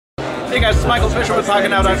Hey guys, it's Michael Fisher with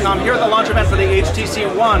PocketNow.com here at the launch event for the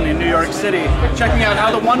HTC One in New York City, checking out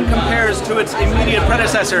how the One compares to its immediate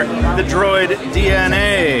predecessor, the Droid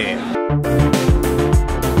DNA.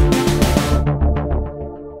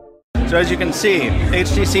 So as you can see,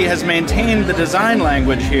 HTC has maintained the design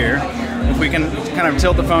language here. If we can kind of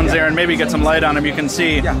tilt the phones there and maybe get some light on them, you can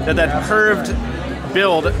see that curved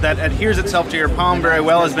build that adheres itself to your palm very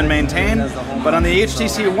well has been maintained. But on the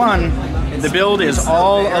HTC One, the build is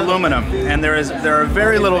all aluminum, and there are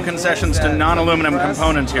very little concessions to non-aluminum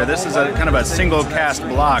components here. This is a kind of a single cast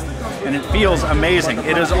block, and it feels amazing.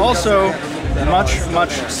 It is also much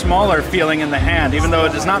smaller feeling in the hand, even though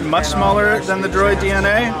it is not much smaller than the Droid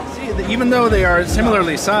DNA. Even though they are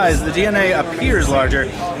similarly sized, the DNA appears larger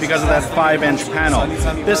because of that 5-inch panel.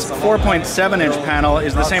 This 4.7-inch panel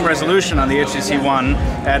is the same resolution on the HTC One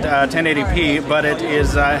at 1080p, but it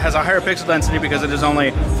is has a higher pixel density because it is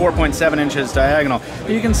only 4.7 inches diagonal.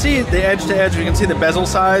 You can see the edge to edge, you can see the bezel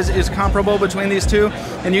size is comparable between these two,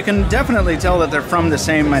 and you can definitely tell that they're from the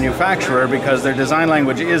same manufacturer because their design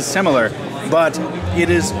language is similar, but it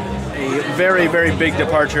is a very big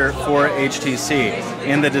departure for HTC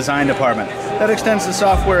in the design department. That extends to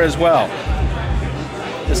software as well.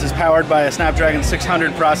 This is powered by a Snapdragon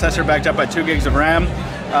 600 processor backed up by 2 gigs of RAM.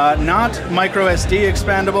 Not micro SD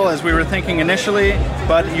expandable as we were thinking initially,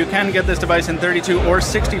 but you can get this device in 32 or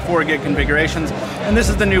 64 gig configurations. And this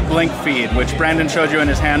is the new Blink feed, which Brandon showed you in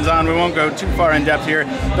his hands-on. We won't go too far in depth here,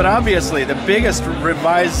 but obviously the biggest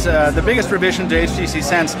revision to HTC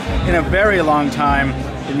Sense in a very long time.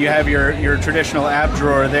 And you have your traditional app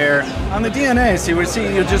drawer there. On the DNA, we see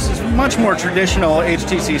just much more traditional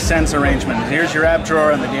HTC Sense arrangement. Here's your app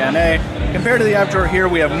drawer on the DNA. Compared to the app drawer here,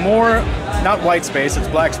 we have more, not white space, it's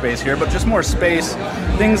black space here, but just more space.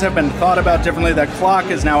 Things have been thought about differently. That clock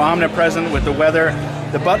is now omnipresent with the weather.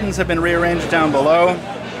 The buttons have been rearranged down below.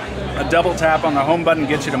 A double tap on the home button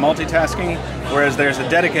gets you to multitasking, whereas there's a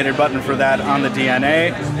dedicated button for that on the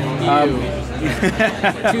DNA.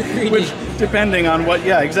 Which, depending on what,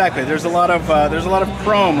 yeah, exactly. There's a lot of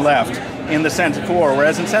chrome left in the Sense 4,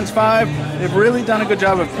 whereas in Sense 5, they've really done a good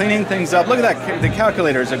job of cleaning things up. Look at that. The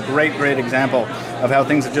calculator is a great example of how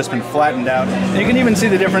things have just been flattened out. And you can even see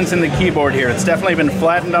the difference in the keyboard here. It's definitely been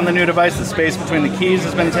flattened on the new device. The space between the keys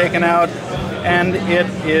has been taken out, and it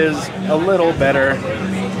is a little better.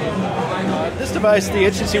 This device, the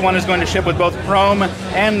HTC One, is going to ship with both Chrome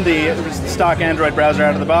and the stock Android browser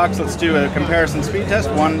out of the box. Let's do a comparison speed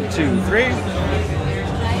test. 1, 2, 3.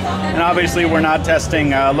 And obviously we're not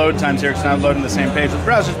testing load times here because we're not loading the same page. The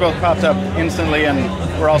browsers both popped up instantly, and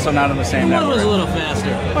we're also not on the same network. One was a little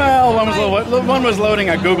faster. Well, one was loading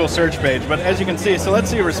a Google search page, but as you can see, so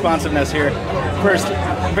let's see responsiveness here. First,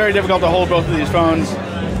 very difficult to hold both of these phones.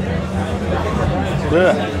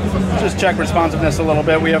 Just check responsiveness a little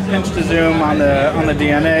bit. We have pinch to zoom on the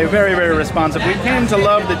DNA. Very responsive. We came to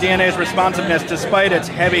love the DNA's responsiveness despite its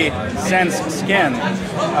heavy Sense skin.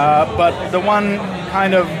 But the One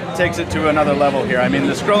kind of takes it to another level here. I mean,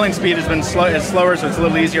 the scrolling speed has been slower, so it's a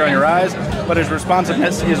little easier on your eyes, but its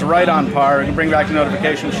responsiveness is right on par. We can bring back the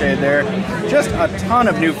notification shade there. Just a ton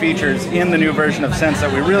of new features in the new version of Sense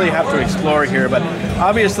that we really have to explore here, but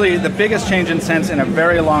obviously the biggest change in Sense in a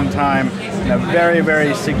very long time, and a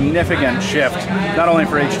very significant shift, not only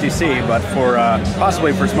for HTC, but for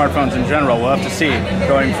possibly for smartphones in general. We'll have to see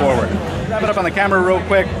going forward. Wrap it up on the camera real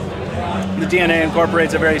quick. The DNA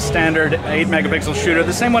incorporates a very standard 8-megapixel shooter,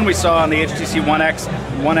 the same one we saw on the HTC One X,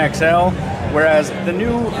 One XL, whereas the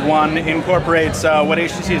new one incorporates what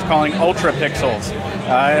HTC is calling ultra pixels,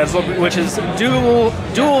 which is dual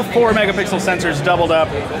 4-megapixel sensors doubled up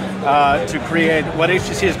to create what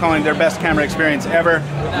HTC is calling their best camera experience ever.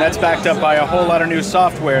 And that's backed up by a whole lot of new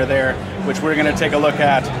software there, which we're going to take a look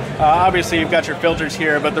at. Obviously, you've got your filters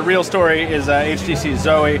here, but the real story is HTC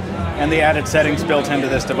Zoe and the added settings built into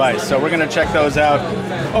this device. So we're going to check those out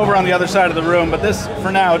over on the other side of the room. But this,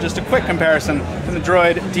 for now, just a quick comparison to the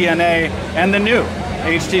Droid DNA and the new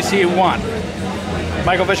HTC One.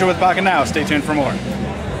 Michael Fisher with Pocket Now. Stay tuned for more.